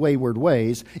about his wayward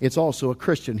ways. It's also a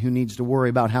Christian who needs to worry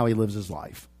about how he lives his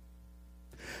life.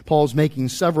 Paul's making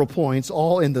several points,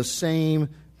 all in the same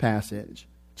passage.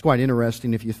 It's quite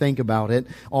interesting if you think about it,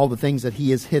 all the things that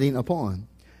he is hitting upon.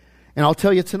 And I'll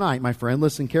tell you tonight, my friend,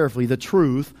 listen carefully, the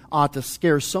truth ought to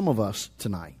scare some of us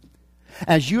tonight.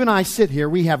 As you and I sit here,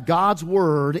 we have God's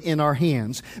Word in our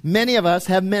hands. Many of us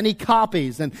have many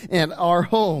copies in our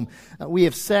home. We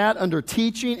have sat under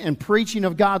teaching and preaching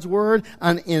of God's Word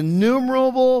an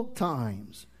innumerable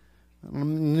times. An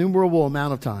innumerable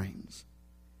amount of times.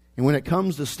 And when it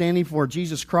comes to standing for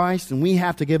Jesus Christ and we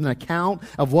have to give an account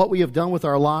of what we have done with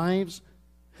our lives,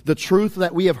 the truth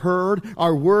that we have heard,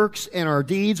 our works and our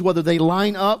deeds, whether they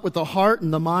line up with the heart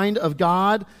and the mind of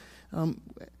God,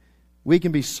 we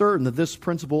can be certain that this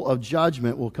principle of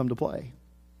judgment will come to play.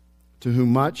 To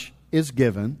whom much is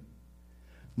given,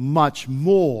 much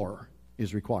more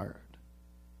is required.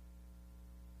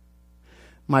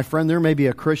 My friend, there may be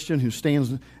a Christian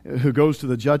who goes to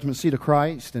the judgment seat of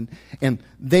Christ, and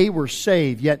they were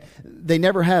saved, yet they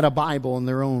never had a Bible in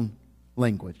their own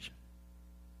language.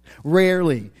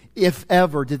 Rarely, if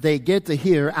ever, did they get to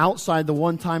hear outside the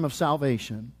one time of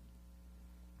salvation.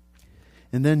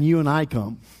 And then you and I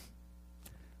come.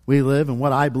 We live in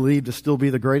what I believe to still be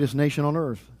the greatest nation on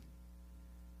earth.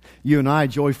 You and I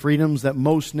enjoy freedoms that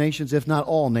most nations, if not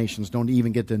all nations, don't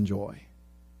even get to enjoy.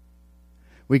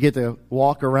 We get to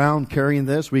walk around carrying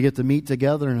this. We get to meet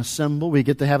together and assemble. We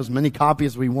get to have as many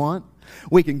copies as we want.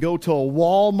 We can go to a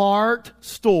Walmart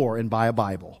store and buy a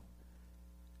Bible.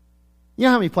 You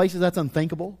know how many places that's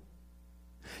unthinkable?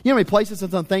 You know how many places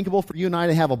it's unthinkable for you and I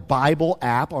to have a Bible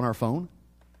app on our phone?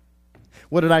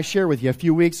 What did I share with you a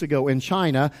few weeks ago? In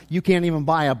China, you can't even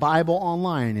buy a Bible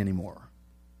online anymore.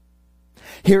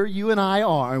 Here you and I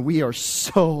are, and we are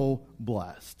so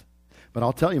blessed. But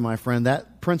I'll tell you, my friend,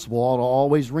 that principle ought to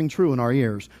always ring true in our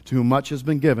ears. To whom much has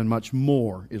been given, much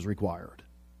more is required.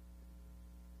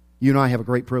 You and I have a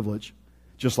great privilege,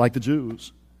 just like the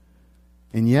Jews.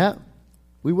 And yet,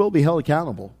 we will be held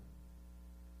accountable.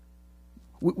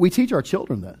 We teach our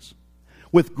children this.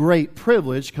 With great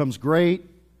privilege comes great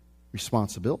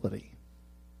responsibility.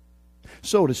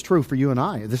 So it is true for you and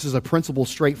I. This is a principle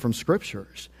straight from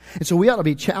Scriptures. And so we ought to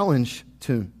be challenged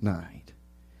tonight.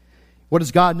 What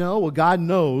does God know? Well, God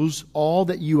knows all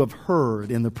that you have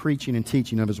heard in the preaching and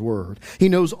teaching of His Word. He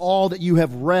knows all that you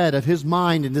have read of His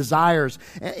mind and desires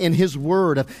in His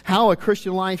Word, of how a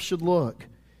Christian life should look.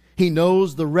 He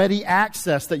knows the ready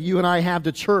access that you and I have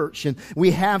to church and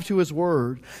we have to His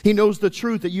Word. He knows the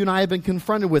truth that you and I have been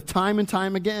confronted with time and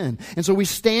time again. And so we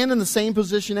stand in the same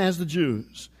position as the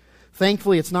Jews.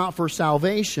 Thankfully, it's not for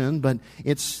salvation, but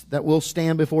it's that we'll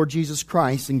stand before Jesus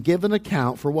Christ and give an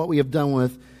account for what we have done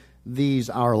with these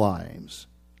our lives.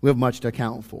 We have much to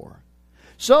account for.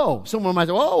 So, someone might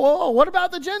say, whoa, what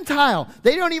about the Gentile?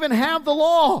 They don't even have the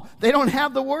law. They don't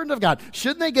have the Word of God.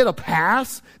 Shouldn't they get a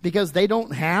pass because they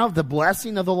don't have the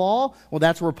blessing of the law? Well,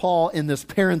 that's where Paul, in this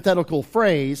parenthetical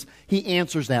phrase, he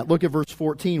answers that. Look at verse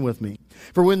 14 with me.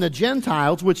 For when the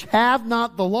Gentiles, which have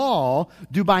not the law,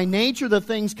 do by nature the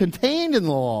things contained in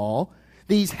the law,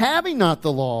 these having not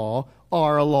the law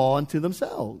are a law unto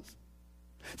themselves.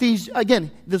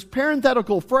 Again, this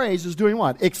parenthetical phrase is doing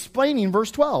what? Explaining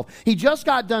verse 12. He just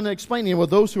got done explaining what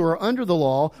those who are under the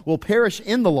law will perish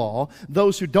in the law.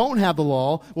 Those who don't have the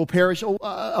law will perish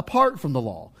apart from the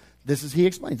law. This is, he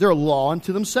explains, they're a law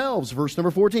unto themselves. Verse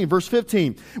number 14. Verse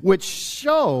 15. Which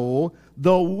show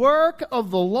the work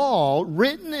of the law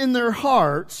written in their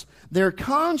hearts, their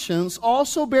conscience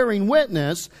also bearing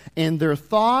witness, and their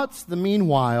thoughts, the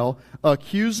meanwhile,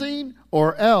 accusing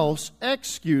or else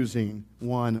excusing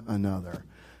one another.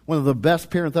 One of the best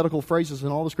parenthetical phrases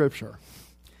in all the Scripture.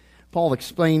 Paul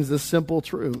explains this simple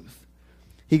truth.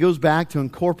 He goes back to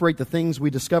incorporate the things we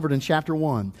discovered in chapter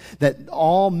 1, that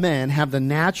all men have the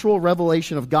natural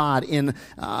revelation of God in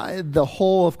the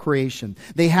whole of creation.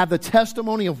 They have the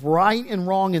testimony of right and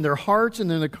wrong in their hearts and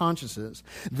in their consciences.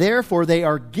 Therefore, they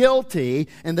are guilty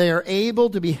and they are able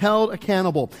to be held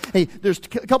accountable. Hey, there's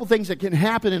a couple things that can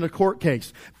happen in a court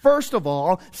case. First of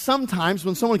all, sometimes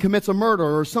when someone commits a murder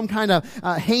or some kind of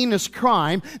heinous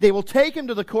crime, they will take him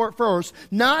to the court first,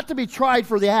 not to be tried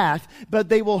for the act, but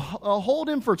they will hold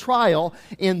him for trial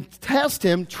and test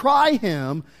him, try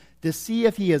him to see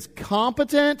if he is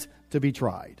competent to be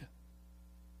tried.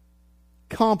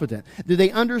 Competent. Do they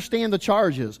understand the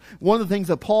charges? One of the things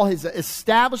that Paul is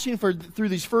establishing through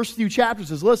these first few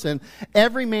chapters is, listen,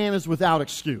 every man is without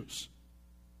excuse.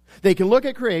 They can look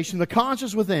at creation, the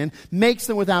conscience within makes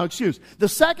them without excuse. The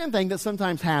second thing that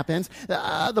sometimes happens,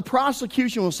 the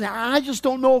prosecution will say, I just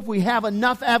don't know if we have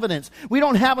enough evidence. We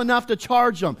don't have enough to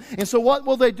charge them. And so what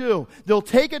will they do? They'll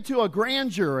take it to a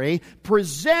grand jury,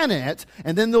 present it,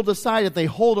 and then they'll decide if they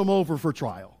hold them over for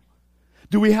trial.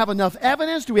 Do we have enough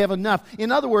evidence? Do we have enough?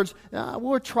 In other words,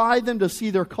 we'll try them to see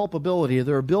their culpability,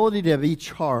 their ability to be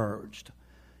charged.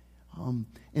 And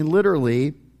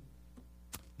literally,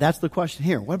 that's the question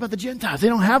here. What about the Gentiles? They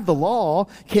don't have the law.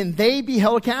 Can they be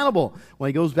held accountable? Well,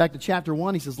 he goes back to chapter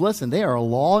 1. He says, listen, they are a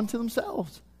law unto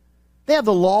themselves. They have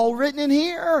the law written in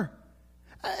here.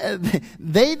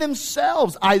 They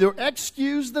themselves either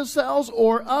excuse themselves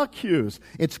or accuse.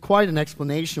 It's quite an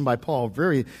explanation by Paul.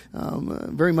 Very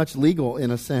much legal in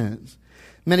a sense.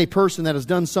 Many person that has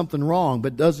done something wrong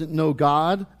but doesn't know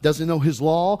God, doesn't know His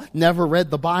law, never read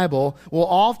the Bible, will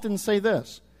often say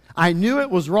this: I knew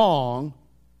it was wrong,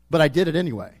 but I did it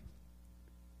anyway.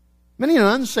 Many an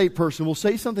unsaved person will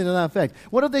say something to that effect.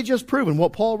 What have they just proven?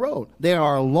 What Paul wrote. They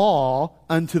are a law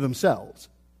unto themselves.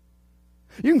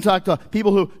 You can talk to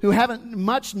people who haven't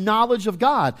much knowledge of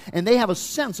God, and they have a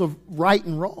sense of right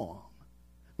and wrong.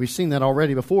 We've seen that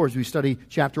already before as we study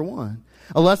chapter 1.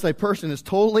 Unless a person is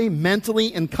totally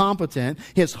mentally incompetent,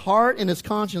 his heart and his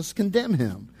conscience condemn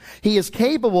him. He is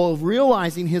capable of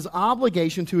realizing his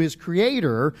obligation to his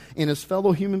Creator and his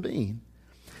fellow human being.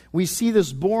 We see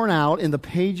this borne out in the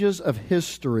pages of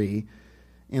history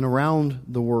and around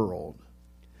the world.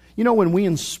 You know, when we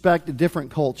inspect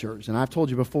different cultures, and I've told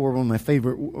you before, one of my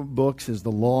favorite books is The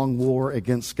Long War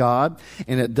Against God,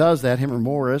 and it does that, Henry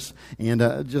Morris, and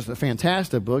just a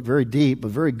fantastic book, very deep,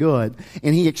 but very good,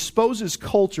 and he exposes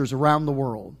cultures around the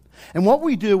world. And what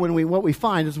we do what we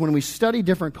find is when we study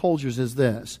different cultures is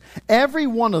this: every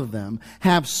one of them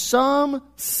have some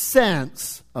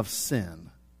sense of sin.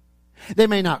 They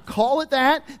may not call it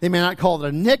that. They may not call it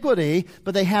iniquity,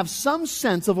 but they have some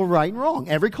sense of a right and wrong.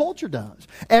 Every culture does.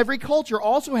 Every culture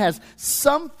also has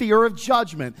some fear of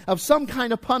judgment, of some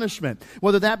kind of punishment,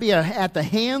 whether that be at the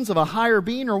hands of a higher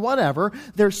being or whatever.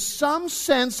 There's some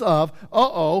sense of,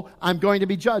 I'm going to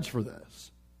be judged for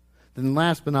this. Then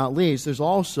last but not least, there's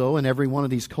also in every one of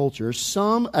these cultures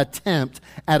some attempt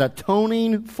at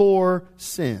atoning for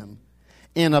sin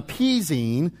and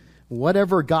appeasing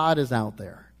whatever God is out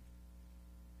there.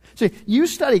 See, you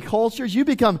study cultures, you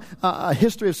become a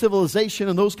history of civilization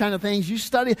and those kind of things.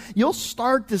 You'll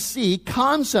start to see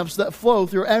concepts that flow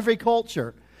through every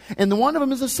culture. And one of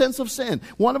them is a sense of sin.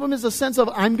 One of them is a sense of,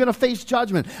 I'm going to face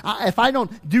judgment. If I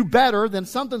don't do better, then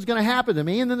something's going to happen to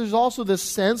me. And then there's also this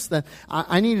sense that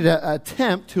I need to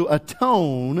attempt to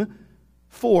atone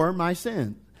for my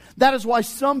sin. That is why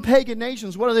some pagan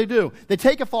nations, what do? They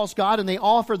take a false god and they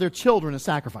offer their children as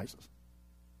sacrifices.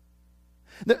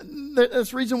 That's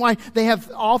the reason why they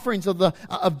have offerings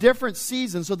of different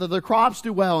seasons so that their crops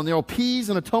do well and they'll appease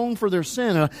and atone for their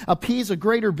sin, appease a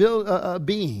greater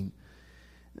being.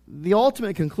 The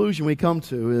ultimate conclusion we come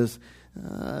to is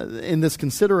in this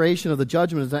consideration of the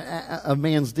judgment of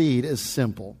man's deed is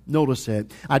simple. Notice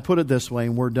it. I'd put it this way,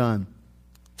 and we're done.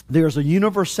 There's a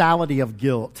universality of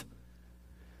guilt.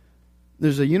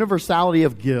 There's a universality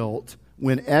of guilt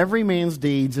when every man's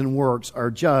deeds and works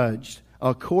are judged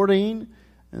according,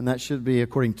 and that should be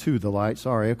according to the light,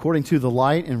 according to the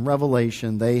light and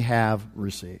revelation they have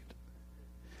received.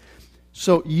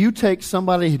 So you take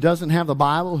somebody who doesn't have the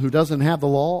Bible, who doesn't have the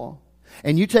law,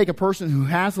 and you take a person who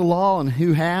has the law and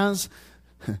who has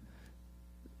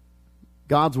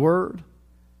God's Word,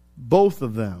 both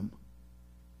of them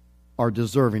are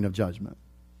deserving of judgment,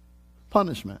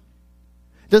 punishment.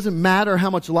 It doesn't matter how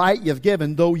much light you've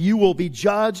given, though you will be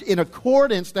judged in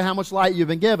accordance to how much light you've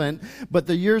been given, but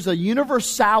there's a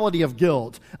universality of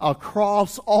guilt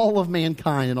across all of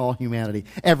mankind and all humanity.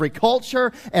 Every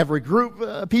culture, every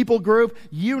group, people group,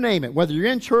 you name it, whether you're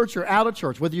in church or out of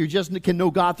church, whether you just can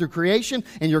know God through creation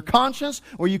and your conscience,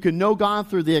 or you can know God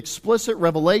through the explicit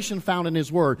revelation found in His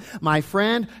Word. My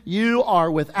friend, you are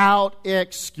without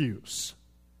excuse.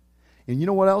 And you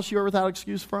know what else you're without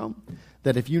excuse from?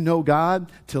 That if you know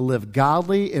God, to live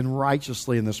godly and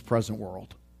righteously in this present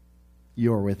world,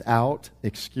 you are without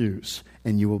excuse,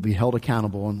 and you will be held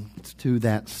accountable to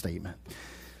that statement.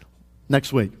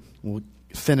 Next week, we'll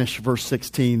finish verse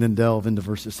 16 and delve into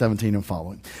verses 17 and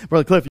following. Brother Cliff,